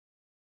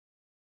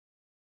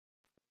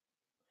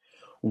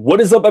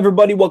What is up,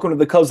 everybody? Welcome to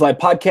the Cubs Live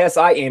podcast.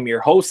 I am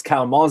your host,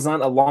 Kyle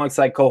Malzahn,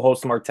 alongside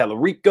co-host Mark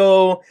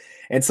Tellerico.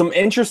 And some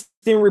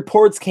interesting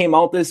reports came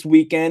out this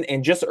weekend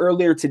and just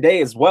earlier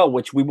today as well,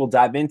 which we will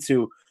dive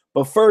into.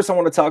 But first, I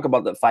want to talk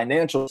about the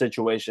financial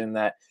situation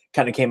that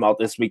kind of came out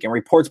this weekend.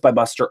 Reports by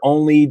Buster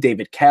Olney,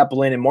 David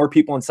Kaplan, and more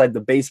people inside the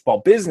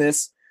baseball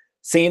business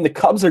saying the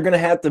Cubs are going to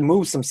have to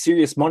move some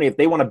serious money if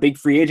they want a big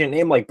free agent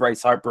name like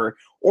Bryce Harper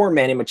or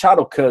Manny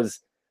Machado, because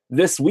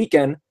this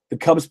weekend, the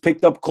Cubs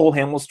picked up Cole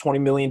Hamels'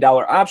 $20 million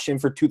option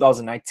for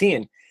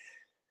 2019.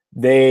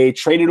 They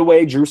traded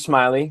away Drew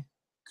Smyly,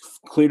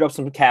 cleared up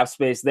some cap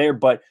space there.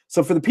 But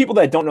so for the people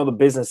that don't know the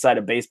business side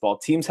of baseball,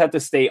 teams have to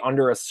stay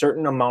under a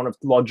certain amount of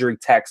luxury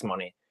tax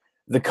money.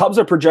 The Cubs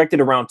are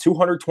projected around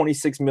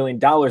 $226 million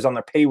on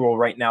their payroll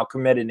right now,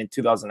 committed in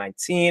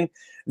 2019.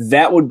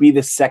 That would be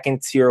the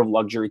second tier of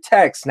luxury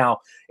tax. Now,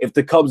 if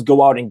the Cubs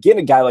go out and get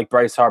a guy like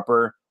Bryce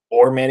Harper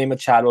or Manny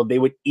Machado, they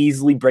would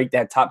easily break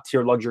that top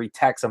tier luxury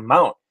tax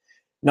amount.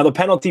 Now, the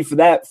penalty for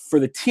that, for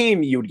the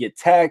team, you would get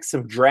tax,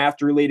 some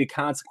draft-related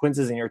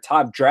consequences, and your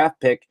top draft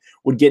pick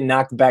would get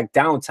knocked back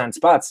down 10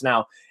 spots.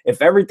 Now,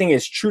 if everything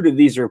is true to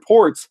these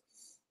reports,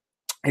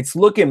 it's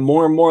looking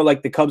more and more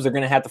like the Cubs are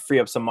going to have to free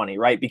up some money,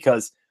 right?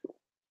 Because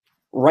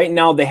right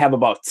now they have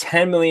about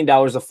 $10 million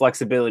of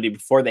flexibility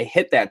before they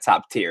hit that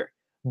top tier.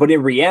 But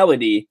in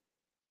reality,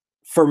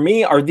 for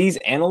me, are these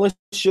analysts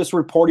just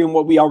reporting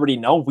what we already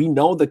know? We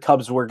know the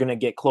Cubs were going to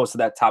get close to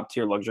that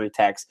top-tier luxury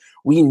tax.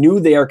 We knew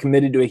they are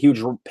committed to a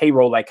huge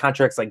payroll, like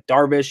contracts like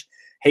Darvish,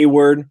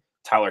 Hayward,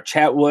 Tyler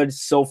Chatwood,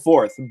 so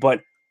forth.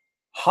 But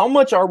how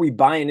much are we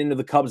buying into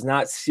the Cubs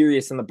not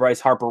serious in the Bryce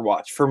Harper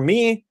watch? For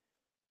me,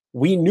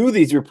 we knew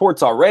these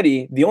reports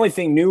already. The only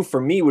thing new for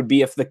me would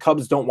be if the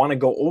Cubs don't want to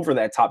go over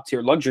that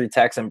top-tier luxury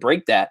tax and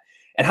break that.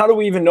 And how do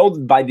we even know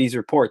by these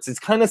reports? It's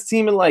kind of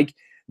seeming like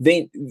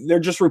they're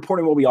just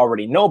reporting what we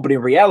already know. But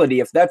in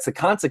reality, if that's the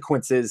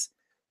consequences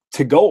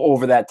to go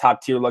over that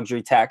top tier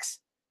luxury tax,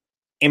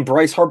 and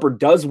Bryce Harper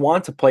does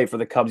want to play for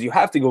the Cubs, you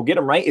have to go get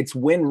him, right? It's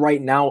win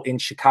right now in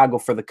Chicago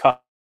for the Cubs.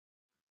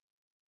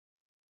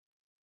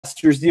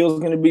 Masters deal is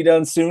going to be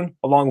done soon,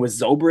 along with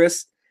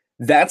Zobrist.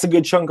 That's a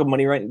good chunk of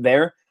money right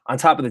there. On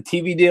top of the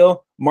TV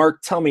deal,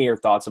 Mark, tell me your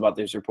thoughts about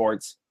these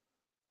reports.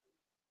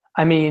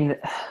 I mean,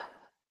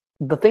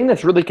 the thing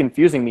that's really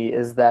confusing me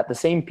is that the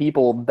same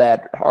people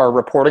that are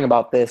reporting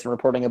about this and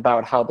reporting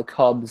about how the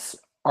Cubs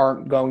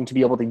aren't going to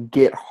be able to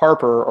get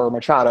Harper or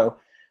Machado,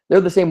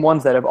 they're the same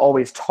ones that have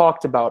always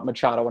talked about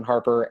Machado and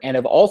Harper and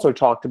have also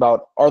talked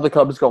about, are the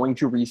Cubs going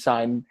to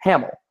re-sign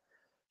Hamel?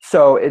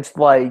 So it's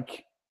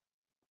like,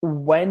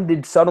 when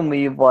did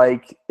suddenly,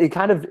 like,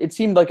 it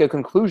seemed like a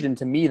conclusion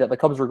to me that the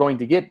Cubs were going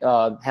to get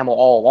Hamel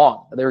all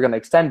along. They were going to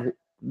extend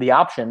the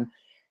option.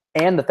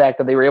 And the fact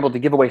that they were able to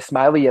give away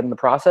Smyly in the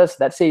process,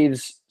 that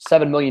saves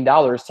 $7 million.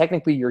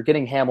 Technically, you're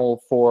getting Cole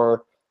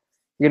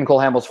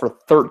Hamels for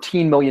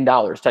 $13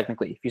 million,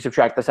 technically, if you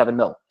subtract the $7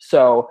 million.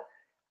 So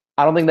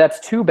I don't think that's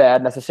too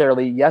bad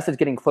necessarily. Yes, it's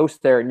getting close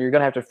there, and you're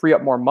going to have to free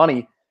up more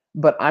money.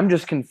 But I'm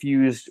just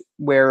confused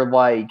where,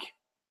 like,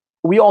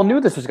 we all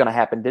knew this was going to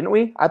happen, didn't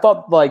we? I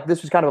thought, like,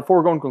 this was kind of a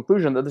foregone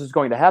conclusion that this is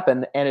going to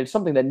happen, and it's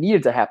something that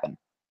needed to happen.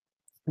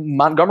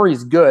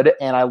 Montgomery's good,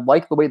 and I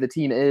like the way the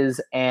team is,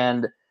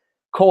 and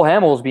Cole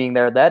Hamels being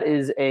there, that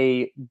is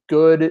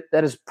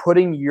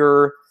putting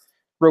your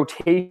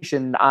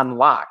rotation on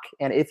lock.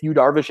 And if Yu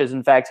Darvish is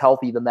in fact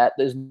healthy, then that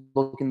is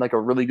looking like a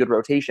really good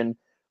rotation,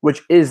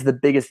 which is the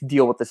biggest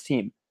deal with this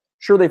team.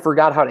 Sure, they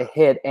forgot how to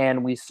hit,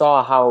 and we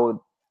saw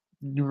how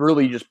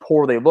really just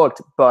poor they looked,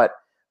 but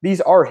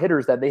these are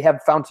hitters that they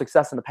have found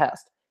success in the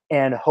past.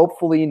 And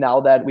hopefully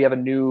now that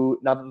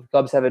the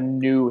Cubs have a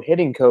new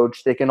hitting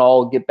coach, they can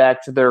all get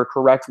back to their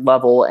correct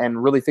level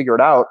and really figure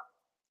it out.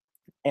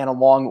 And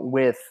along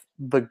with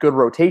the good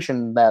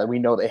rotation that we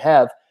know they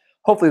have,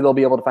 hopefully they'll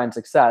be able to find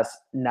success.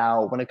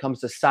 Now, when it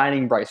comes to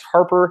signing Bryce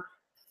Harper,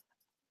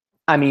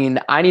 I mean,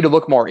 I need to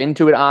look more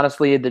into it,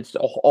 honestly. It's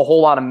a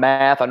whole lot of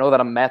math. I know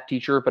that I'm a math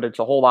teacher, but it's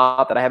a whole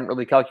lot that I haven't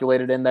really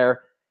calculated in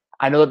there.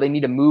 I know that they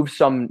need to move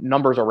some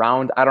numbers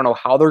around. I don't know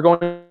how they're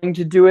going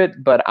to do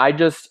it, but I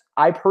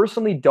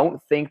personally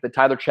don't think that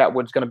Tyler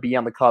Chatwood's going to be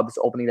on the Cubs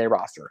opening day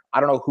roster. I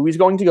don't know who he's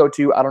going to go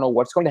to. I don't know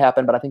what's going to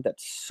happen, but I think that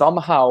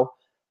somehow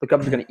the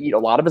Cubs are going to eat a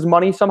lot of his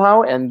money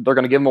somehow, and they're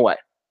going to give him away.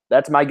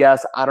 That's my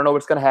guess. I don't know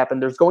what's going to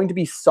happen. There's going to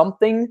be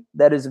something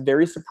that is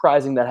very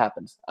surprising that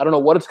happens. I don't know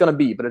what it's going to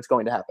be, but it's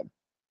going to happen.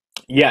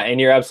 Yeah,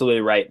 and you're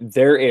absolutely right.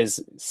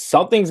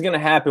 Something's going to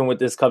happen with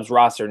this Cubs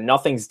roster.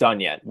 Nothing's done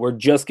yet. We're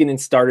just getting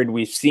started.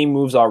 We've seen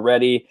moves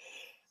already.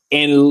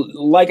 And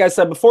like I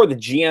said before, the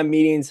GM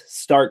meetings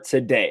start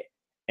today.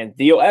 And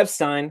Theo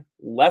Epstein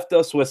left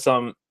us with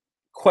some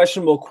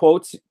questionable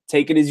quotes.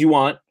 Take it as you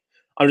want.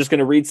 I'm just going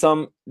to read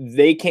some.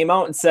 They came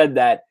out and said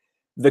that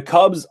the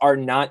Cubs are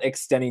not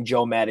extending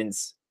Joe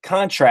Maddon's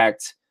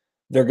contract.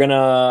 They're going to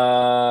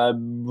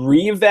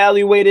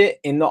reevaluate it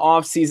in the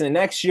offseason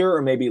next year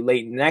or maybe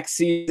late next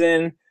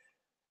season.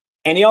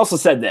 And he also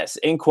said this,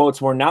 in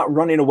quotes, "We're not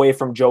running away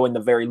from Joe in the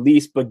very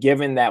least, but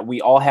given that we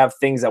all have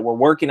things that we're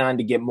working on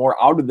to get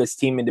more out of this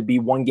team and to be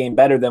one game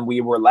better than we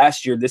were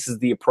last year, this is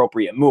the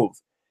appropriate move."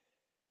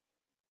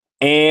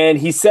 And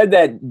he said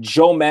that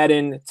Joe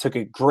Maddon took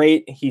it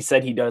great. He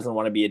said he doesn't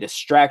want to be a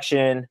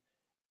distraction.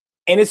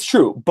 And it's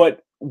true.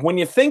 But when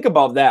you think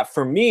about that,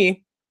 for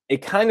me,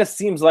 it kind of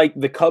seems like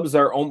the Cubs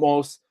are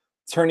almost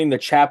turning the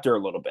chapter a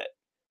little bit.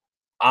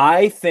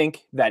 I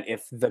think that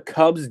if the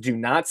Cubs do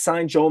not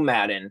sign Joe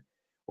Maddon,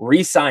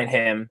 re-sign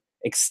him,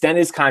 extend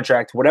his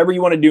contract, whatever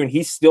you want to do, and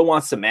he still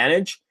wants to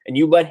manage, and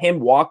you let him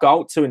walk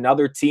out to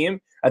another team,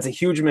 that's a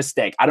huge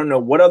mistake. I don't know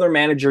what other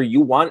manager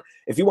you want.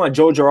 If you want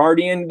Joe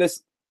Girardi in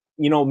this,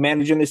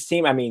 managing this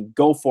team, I mean,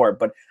 go for it.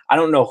 But I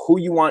don't know who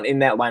you want in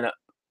that lineup,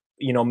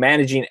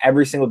 managing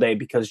every single day,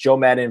 because Joe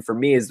Maddon, for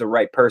me, is the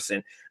right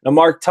person. Now,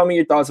 Mark, tell me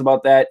your thoughts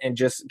about that and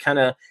just kind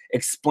of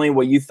explain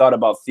what you thought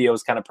about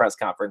Theo's kind of press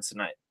conference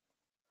tonight.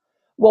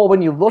 Well,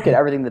 when you look at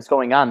everything that's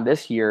going on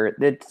this year,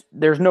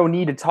 there's no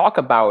need to talk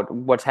about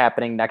what's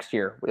happening next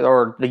year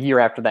or the year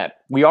after that.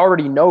 We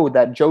already know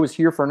that Joe's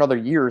here for another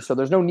year, so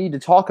there's no need to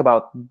talk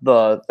about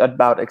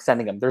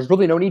extending him. There's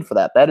really no need for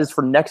that. That is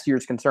for next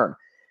year's concern.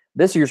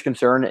 This year's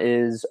concern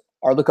is,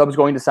 are the Cubs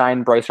going to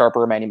sign Bryce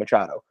Harper or Manny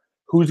Machado?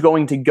 Who's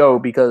going to go?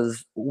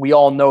 Because we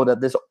all know that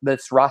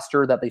this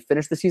roster that they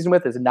finished the season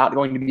with is not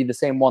going to be the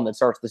same one that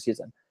starts the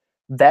season.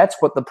 That's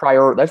what the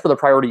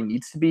priority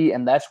needs to be,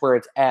 and that's where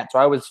it's at. So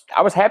I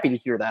was happy to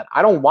hear that.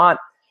 I don't want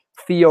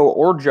Theo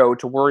or Joe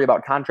to worry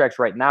about contracts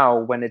right now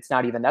when it's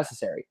not even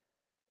necessary.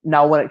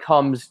 Now, when it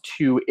comes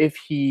to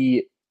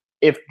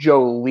if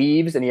Joe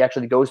leaves and he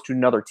actually goes to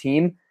another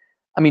team,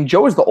 I mean,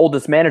 Joe is the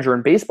oldest manager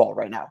in baseball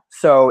right now.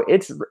 So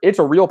it's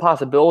a real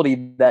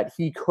possibility that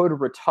he could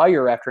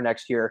retire after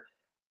next year.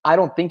 I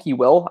don't think he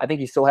will. I think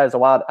he still has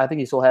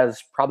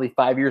probably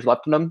 5 years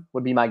left in him,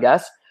 would be my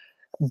guess.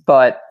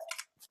 But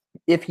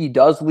if he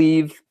does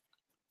leave,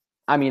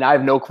 I mean, I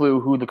have no clue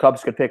who the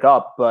Cubs could pick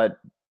up, but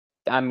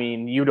I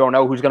mean, you don't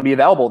know who's going to be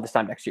available this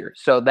time next year.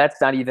 So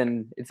it's not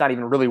even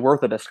really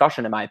worth a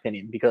discussion, in my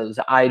opinion, because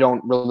I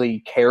don't really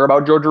care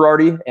about Joe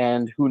Girardi,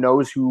 and who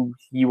knows who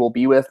he will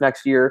be with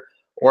next year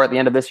or at the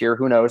end of this year,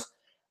 who knows?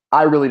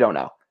 I really don't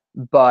know.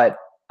 But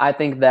I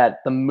think that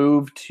the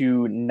move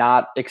to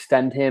not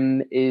extend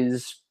him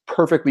is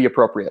perfectly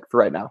appropriate for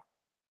right now.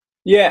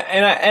 Yeah,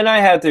 and I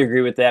have to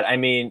agree with that. I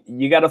mean,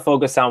 you got to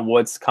focus on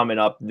what's coming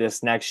up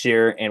this next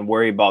year and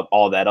worry about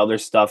all that other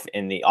stuff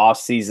in the off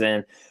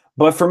season.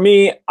 But for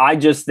me, I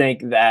just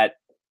think that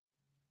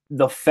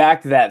the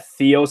fact that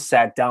Theo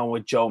sat down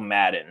with Joe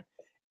Maddon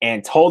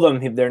and told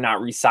him they're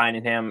not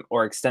re-signing him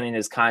or extending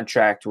his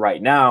contract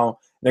right now,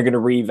 they're going to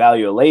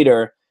reevaluate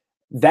later,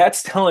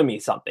 that's telling me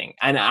something.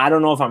 And I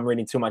don't know if I'm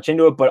reading too much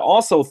into it, but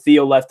also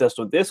Theo left us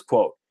with this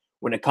quote.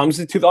 When it comes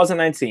to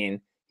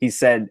 2019, he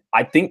said,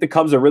 "I think the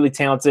Cubs are really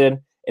talented.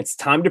 It's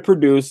time to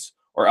produce,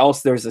 or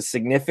else there's a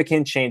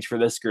significant change for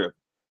this group."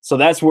 So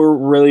that's where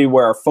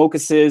our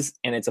focus is,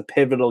 and it's a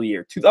pivotal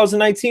year.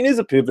 2019 is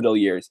a pivotal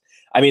year.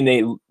 I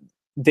mean,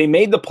 they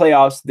made the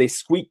playoffs. They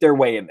squeaked their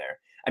way in there.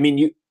 I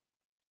mean,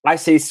 I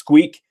say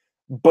squeak,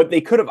 but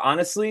they could have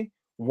honestly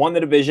won the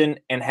division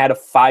and had a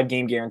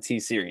 5-game guarantee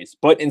series.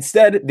 But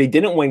instead, they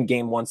didn't win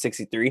game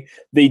 163.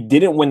 They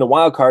didn't win the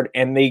wild card,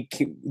 and they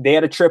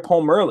had a trip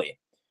home early.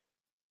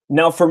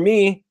 Now, for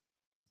me,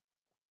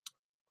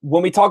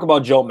 when we talk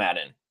about Joe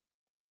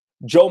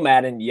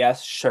Maddon,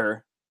 yes,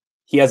 sure,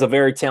 he has a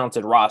very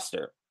talented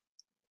roster.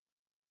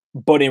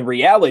 But in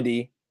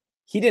reality,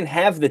 he didn't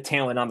have the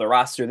talent on the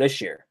roster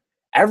this year.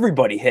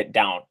 Everybody hit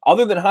down.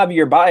 Other than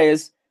Javier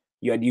Baez,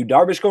 you had Yu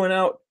Darvish going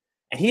out,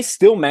 and he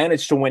still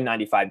managed to win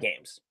 95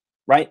 games,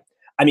 right?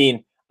 I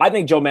mean, I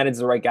think Joe Maddon's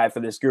the right guy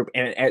for this group.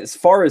 And as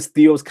far as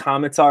Theo's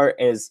comments are,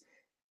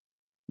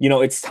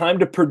 it's time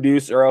to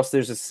produce or else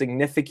there's a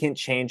significant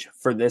change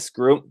for this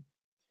group.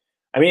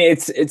 I mean,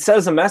 it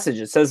says a message.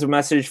 It says a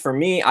message for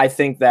me. I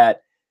think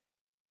that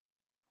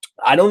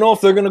I don't know if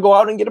they're going to go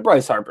out and get a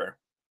Bryce Harper.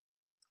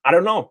 I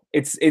don't know.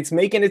 It's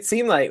making it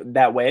seem like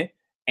that way.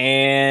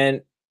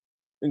 And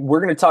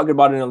we're going to talk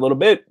about it in a little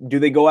bit. Do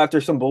they go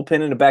after some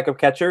bullpen and a backup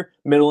catcher,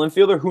 middle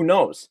infielder? Who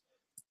knows?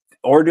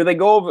 Or do they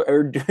go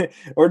over,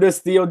 or does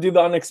Theo do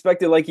the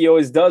unexpected like he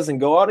always does and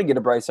go out and get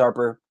a Bryce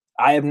Harper?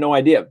 I have no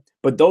idea.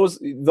 But those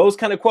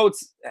kind of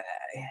quotes,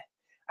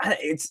 I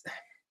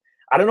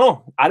don't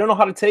know. I don't know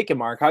how to take it,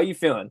 Mark. How are you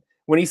feeling?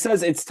 When he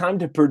says it's time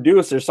to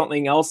produce or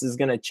something else is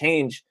going to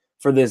change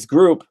for this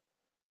group,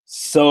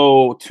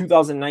 so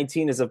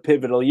 2019 is a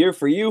pivotal year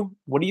for you.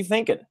 What are you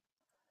thinking?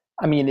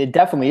 I mean, it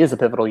definitely is a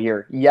pivotal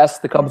year. Yes,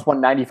 the Cubs won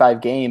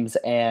 95 games,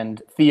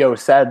 and Theo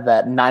said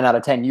that 9 out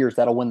of 10 years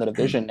that'll win the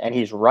division, and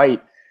he's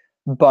right.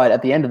 But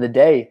at the end of the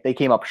day, they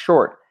came up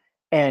short.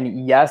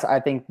 And yes,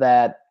 I think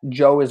that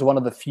Joe is one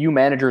of the few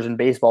managers in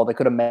baseball that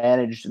could have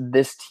managed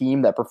this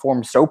team that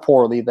performed so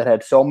poorly, that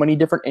had so many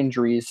different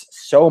injuries,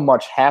 so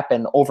much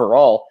happen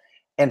overall,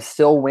 and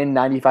still win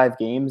 95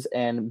 games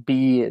and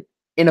be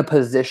in a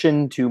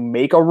position to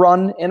make a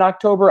run in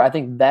October. I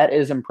think that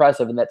is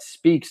impressive, and that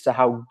speaks to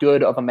how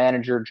good of a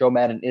manager Joe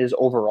Maddon is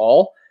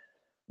overall.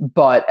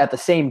 But at the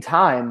same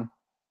time,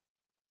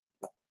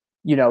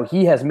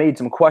 he has made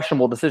some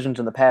questionable decisions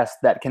in the past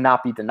that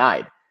cannot be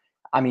denied.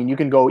 I mean, you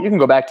can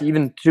go back to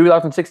even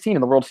 2016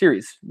 in the World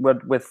Series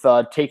with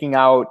taking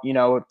out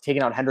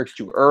Hendricks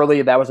too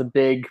early. That was a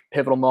big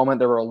pivotal moment.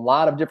 There were a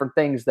lot of different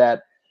things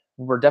that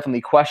were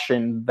definitely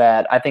questioned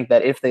that I think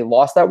that if they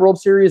lost that World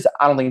Series,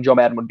 I don't think Joe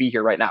Maddon would be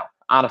here right now.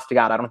 Honest to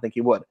God, I don't think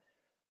he would.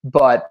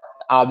 But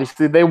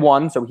obviously they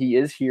won, so he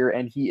is here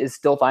and he is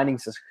still finding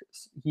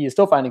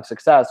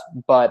success.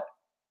 But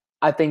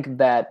I think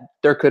that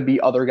there could be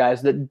other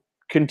guys that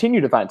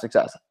continue to find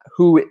success.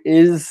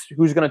 Who's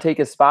going to take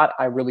his spot,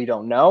 I really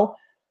don't know.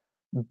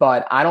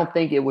 But I don't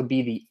think it would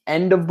be the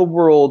end of the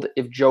world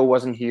if Joe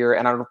wasn't here,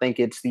 and I don't think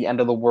it's the end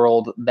of the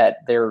world that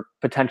they're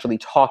potentially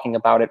talking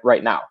about it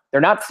right now.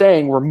 They're not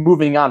saying we're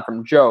moving on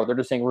from Joe. They're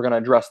just saying we're going to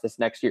address this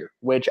next year,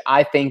 which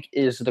I think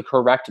is the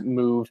correct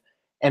move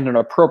and an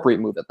appropriate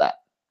move at that.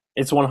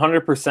 It's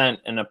 100%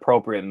 an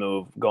appropriate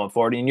move going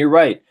forward. And you're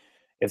right.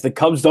 If the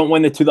Cubs don't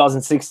win the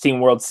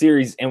 2016 World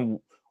Series, and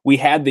we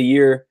had the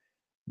year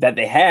that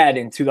they had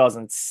in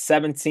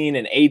 2017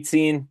 and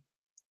 18,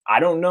 I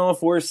don't know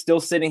if we're still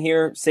sitting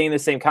here saying the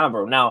same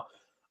convo. Now,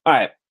 all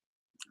right,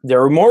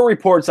 there are more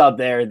reports out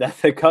there that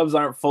the Cubs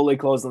aren't fully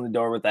closing the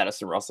door with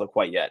Addison Russell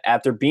quite yet.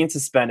 After being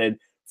suspended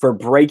for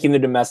breaking the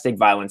domestic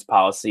violence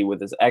policy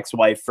with his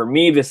ex-wife, for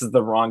me, this is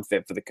the wrong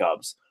fit for the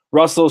Cubs.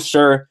 Russell,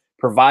 sure,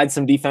 provides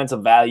some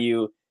defensive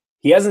value.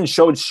 He hasn't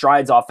showed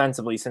strides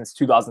offensively since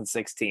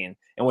 2016.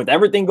 And with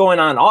everything going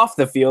on off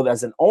the field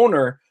as an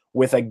owner,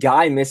 with a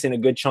guy missing a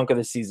good chunk of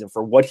the season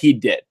for what he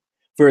did,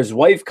 for his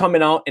wife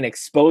coming out and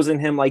exposing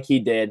him like he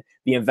did,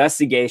 the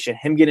investigation,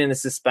 him getting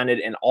suspended,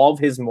 and all of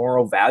his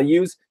moral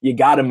values, you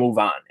got to move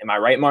on. Am I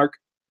right, Mark?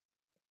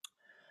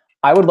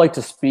 I would like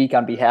to speak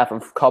on behalf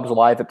of Cubs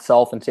Live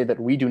itself and say that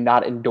we do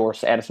not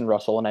endorse Addison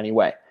Russell in any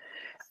way.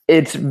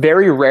 It's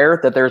very rare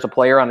that there's a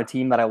player on a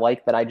team that I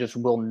like that I just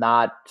will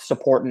not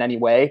support in any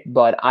way,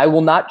 but I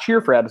will not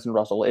cheer for Addison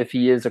Russell if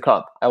he is a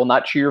Cub. I will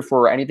not cheer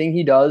for anything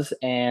he does,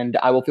 and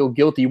I will feel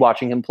guilty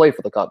watching him play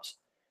for the Cubs.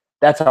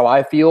 That's how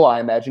I feel. I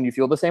imagine you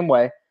feel the same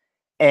way.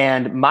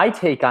 And my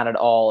take on it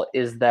all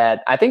is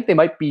that I think they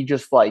might be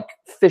just like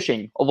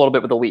fishing a little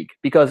bit with the league,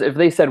 because if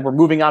they said we're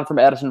moving on from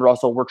Addison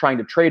Russell, we're trying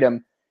to trade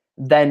him,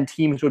 then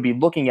teams would be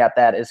looking at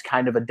that as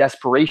kind of a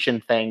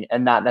desperation thing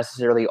and not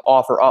necessarily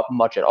offer up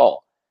much at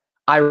all.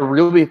 I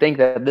really think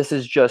that this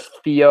is just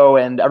Theo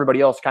and everybody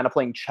else kind of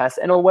playing chess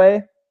in a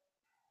way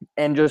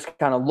and just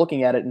kind of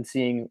looking at it and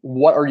seeing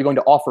what are you going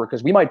to offer,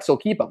 because we might still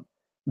keep him.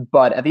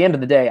 But at the end of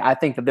the day, I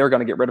think that they're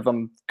going to get rid of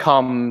him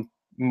come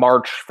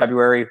March,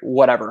 February,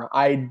 whatever.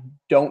 I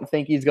don't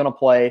think he's going to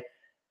play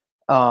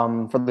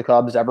for the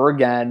Cubs ever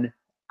again.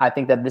 I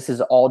think that this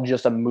is all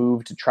just a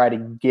move to try to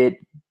get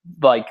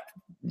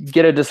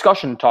a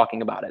discussion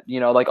talking about it.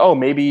 Oh,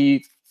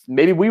 maybe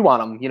we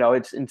want him.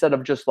 It's instead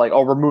of just like,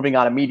 oh, we're moving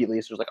on immediately.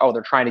 It's just like, oh,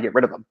 they're trying to get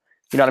rid of him.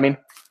 You know what I mean?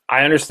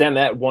 I understand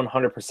that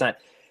 100%.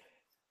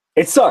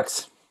 It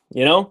sucks,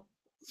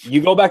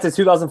 You go back to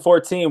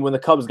 2014 when the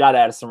Cubs got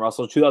Addison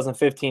Russell.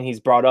 2015, he's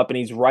brought up, and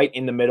he's right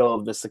in the middle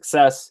of the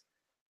success.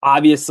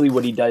 Obviously,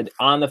 what he did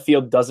on the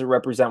field doesn't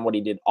represent what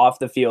he did off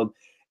the field,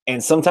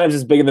 and sometimes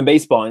it's bigger than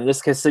baseball. In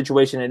this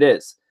situation, it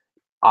is.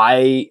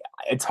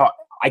 It's hard.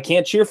 I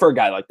can't cheer for a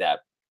guy like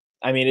that.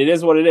 I mean, it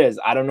is what it is.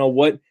 I don't know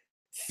what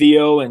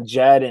Theo and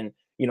Jed and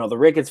the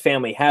Ricketts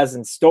family has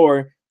in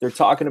store. They're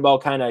talking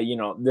about kind of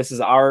this is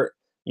our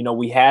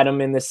we had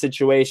him in this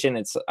situation.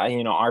 It's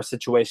our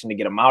situation to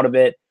get him out of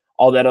it.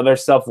 All that other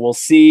stuff we'll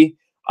see.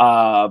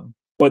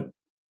 But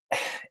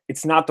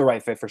it's not the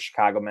right fit for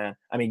Chicago, man.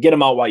 I mean, get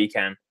him out while you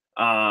can.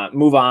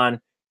 Move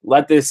on.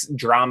 Let this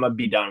drama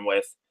be done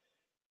with.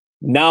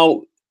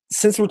 Now,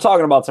 since we're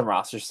talking about some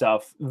roster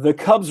stuff, the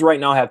Cubs right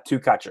now have two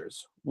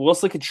catchers,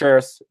 Willson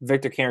Contreras,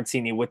 Victor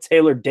Caratini, with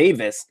Taylor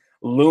Davis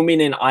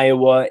looming in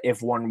Iowa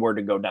if one were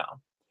to go down.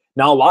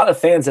 Now, a lot of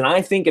fans, and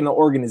I think in the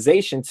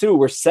organization too,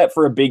 were set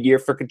for a big year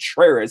for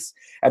Contreras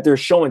after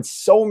showing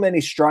so many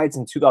strides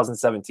in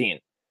 2017.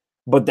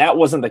 But that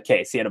wasn't the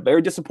case. He had a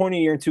very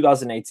disappointing year in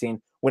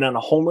 2018, went on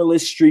a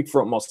homerless streak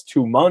for almost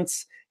 2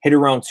 months, hit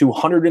around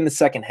 200 in the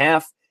second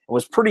half, and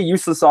was pretty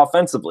useless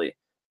offensively, to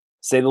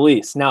say the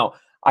least. Now,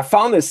 I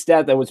found this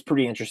stat that was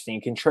pretty interesting.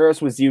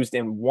 Contreras was used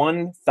in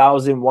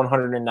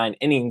 1,109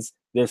 innings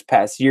this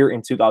past year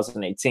in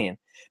 2018.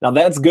 Now,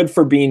 that's good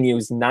for being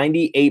used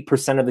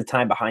 98% of the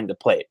time behind the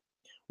plate,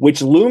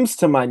 which looms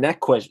to my next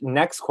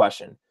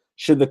question.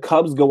 Should the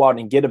Cubs go out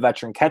and get a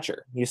veteran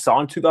catcher? You saw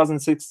in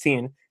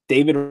 2016,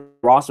 David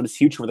Ross was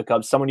huge for the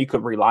Cubs, someone you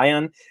could rely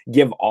on,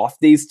 give off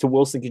days to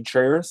Willson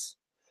Contreras.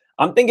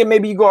 I'm thinking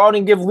maybe you go out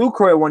and give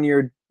Lucroy a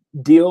 1-year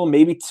deal,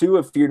 maybe 2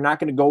 if you're not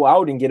going to go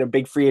out and get a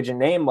big free agent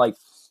name like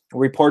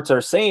reports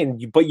are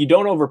saying, but you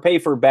don't overpay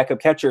for a backup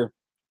catcher.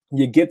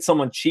 You get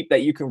someone cheap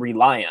that you can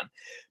rely on,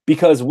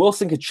 because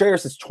Willson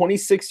Contreras is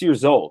 26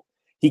 years old.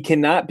 He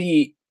cannot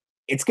be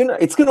 – it's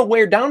gonna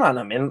wear down on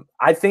him, and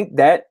I think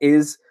that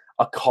is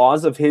a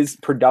cause of his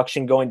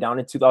production going down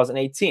in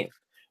 2018.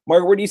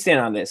 Mark, where do you stand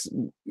on this?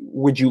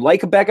 Would you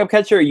like a backup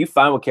catcher, or are you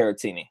fine with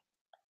Caratini?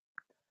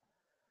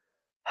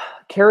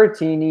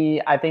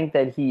 Caratini, I think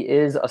that he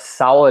is a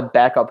solid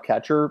backup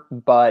catcher,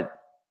 but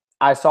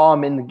I saw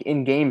him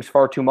in games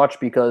far too much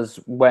because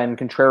when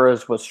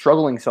Contreras was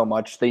struggling so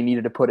much, they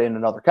needed to put in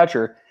another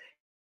catcher,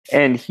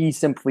 and he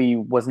simply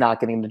was not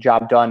getting the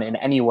job done in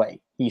any way.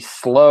 He's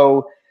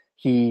slow.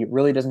 He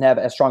really doesn't have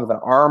as strong of an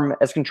arm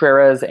as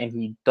Contreras, and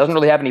he doesn't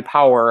really have any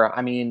power.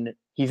 I mean,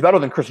 he's better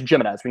than Christian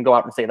Gimenez. We can go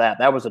out and say that.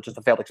 That was just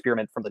a failed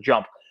experiment from the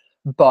jump.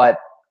 But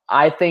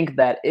I think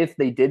that if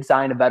they did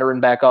sign a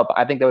veteran backup,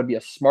 I think that would be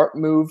a smart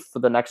move for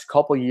the next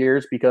couple of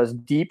years because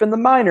deep in the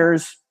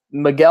minors,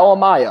 Miguel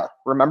Amaya,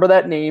 remember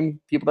that name,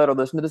 people that are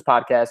listening to this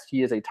podcast,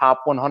 he is a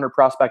top 100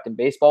 prospect in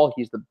baseball.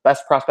 He's the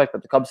best prospect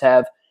that the Cubs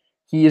have.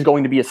 He is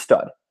going to be a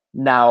stud.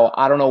 Now,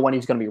 I don't know when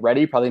he's going to be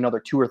ready, probably another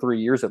 2 or 3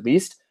 years at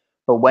least.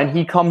 But when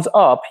he comes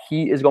up,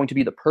 he is going to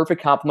be the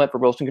perfect complement for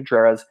Wilson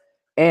Contreras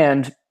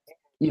and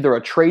either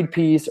a trade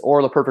piece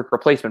or the perfect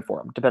replacement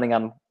for him, depending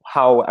on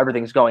how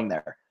everything's going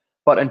there.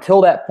 But until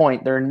that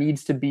point, there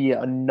needs to be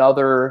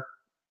another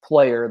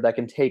player that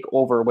can take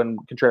over when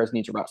Contreras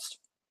needs rest.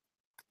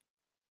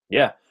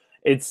 Yeah,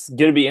 it's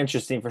going to be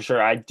interesting for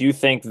sure. I do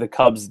think the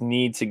Cubs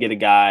need to get a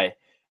guy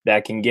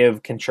that can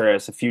give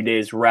Contreras a few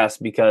days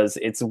rest because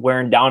it's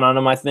wearing down on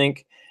him, I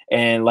think.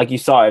 And like you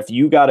saw, if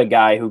you got a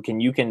guy who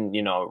you can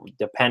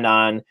depend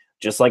on,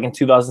 just like in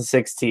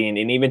 2016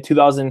 and even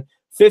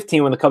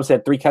 2015 when the Cubs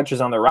had 3 catchers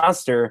on their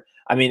roster,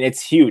 I mean,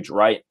 it's huge,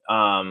 right,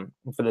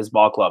 for this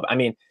ball club. I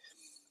mean,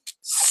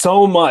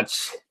 so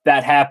much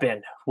that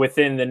happened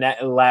within the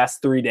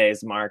last 3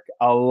 days, Mark.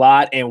 A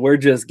lot, and we're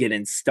just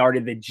getting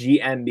started. The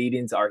GM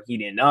meetings are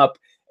heating up.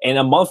 And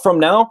a month from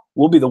now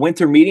will be the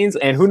winter meetings,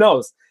 and who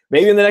knows?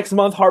 Maybe in the next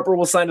month, Harper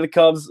will sign to the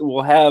Cubs.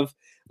 We'll have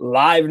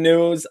live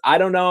news. I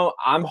don't know.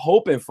 I'm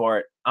hoping for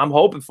it.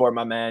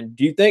 My man.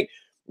 Do you think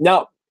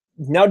now,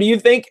 do you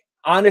think,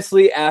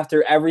 honestly,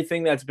 after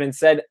everything that's been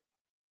said,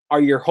 are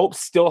your hopes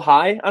still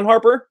high on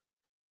Harper?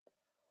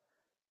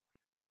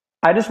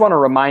 I just want to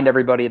remind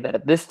everybody that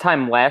at this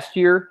time last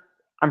year,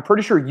 I'm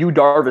pretty sure Yu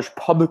Darvish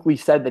publicly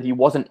said that he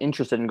wasn't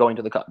interested in going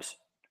to the Cubs.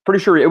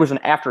 Pretty sure it was an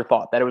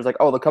afterthought that it was like,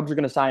 oh, the Cubs are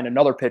going to sign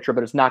another pitcher,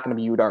 but it's not going to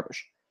be Yu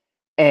Darvish.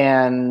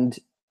 And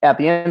at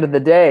the end of the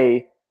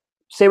day,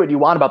 say what you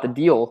want about the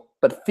deal,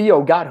 but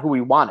Theo got who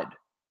he wanted.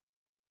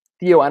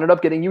 Theo ended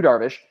up getting Yu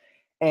Darvish.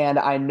 And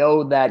I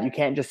know that you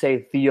can't just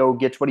say Theo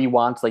gets what he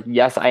wants. Like,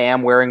 yes, I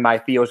am wearing my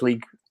Theo's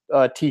League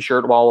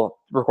t-shirt while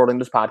recording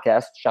this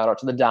podcast. Shout out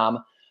to the Dom.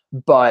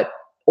 But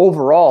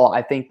overall,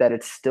 I think that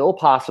it's still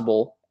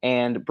possible.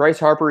 And Bryce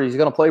Harper, he's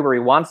going to play where he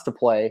wants to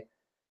play.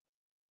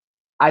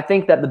 I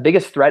think that the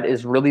biggest threat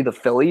is really the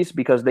Phillies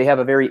because they have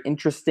a very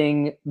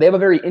interesting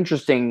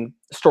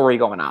story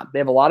going on. They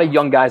have a lot of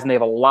young guys and they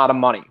have a lot of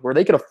money where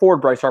they could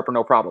afford Bryce Harper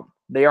no problem.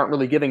 They aren't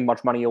really giving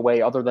much money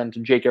away other than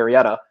to Jake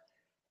Arrieta.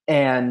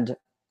 And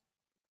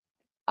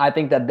I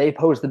think that they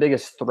pose the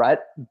biggest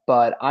threat,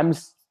 but I'm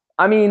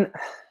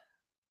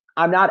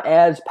not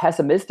as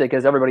pessimistic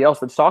as everybody else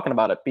that's talking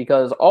about it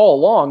because all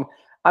along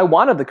I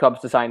wanted the Cubs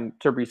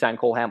to re-sign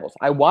Cole Hamels.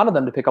 I wanted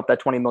them to pick up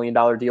that $20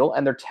 million deal,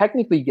 and they're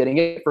technically getting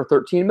it for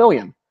 $13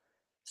 million.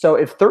 So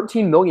if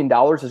 $13 million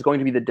is going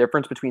to be the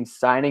difference between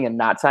signing and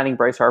not signing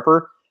Bryce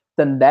Harper,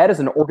 then that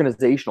is an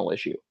organizational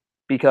issue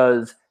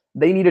because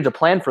they needed to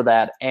plan for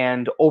that.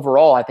 And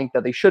overall, I think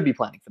that they should be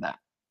planning for that.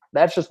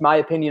 That's just my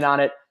opinion on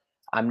it.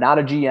 I'm not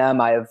a GM.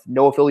 I have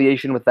no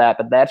affiliation with that,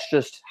 but that's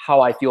just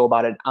how I feel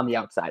about it on the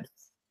outside.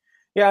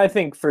 Yeah, I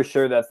think for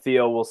sure that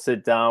Theo will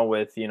sit down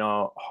with,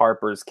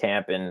 Harper's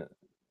camp and,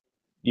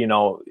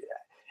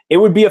 it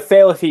would be a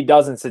fail if he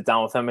doesn't sit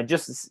down with him and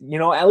just,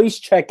 at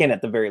least check in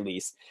at the very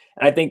least.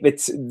 And I think that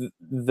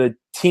the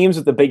teams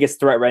with the biggest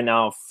threat right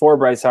now for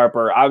Bryce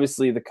Harper,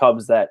 obviously the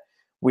Cubs that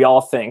we all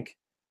think,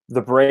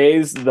 the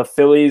Braves, the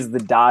Phillies, the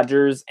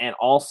Dodgers, and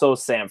also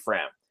San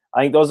Fran.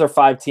 I think those are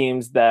 5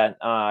 teams that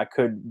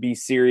could be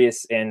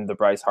serious in the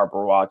Bryce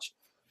Harper watch.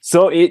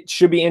 So it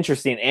should be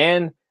interesting.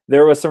 And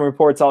there was some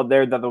reports out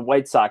there that the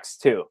White Sox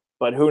too,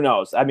 but who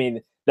knows? I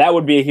mean, that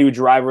would be a huge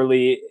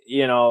rivalry,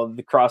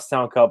 the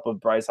Crosstown Cup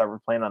with Bryce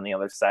Harper playing on the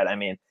other side. I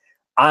mean,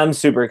 I'm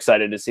super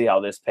excited to see how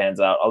this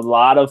pans out. A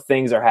lot of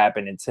things are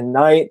happening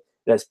tonight,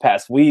 this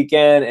past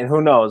weekend, and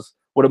who knows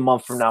what a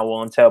month from now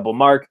will entail. But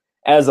Mark,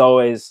 as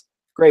always,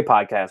 great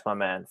podcast, my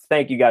man.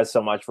 Thank you guys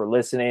so much for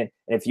listening.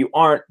 And if you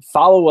aren't,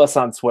 follow us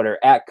on Twitter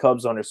at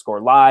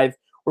Cubs_live.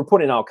 We're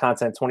putting out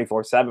content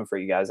 24/7 for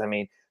you guys. I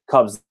mean,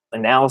 Cubs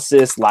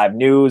analysis, live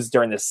news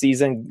during the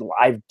season,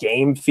 live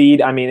game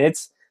feed. I mean,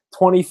 it's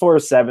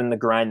 24/7. The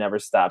grind never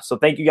stops. So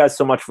thank you guys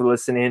so much for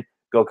listening.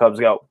 Go Cubs,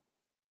 go.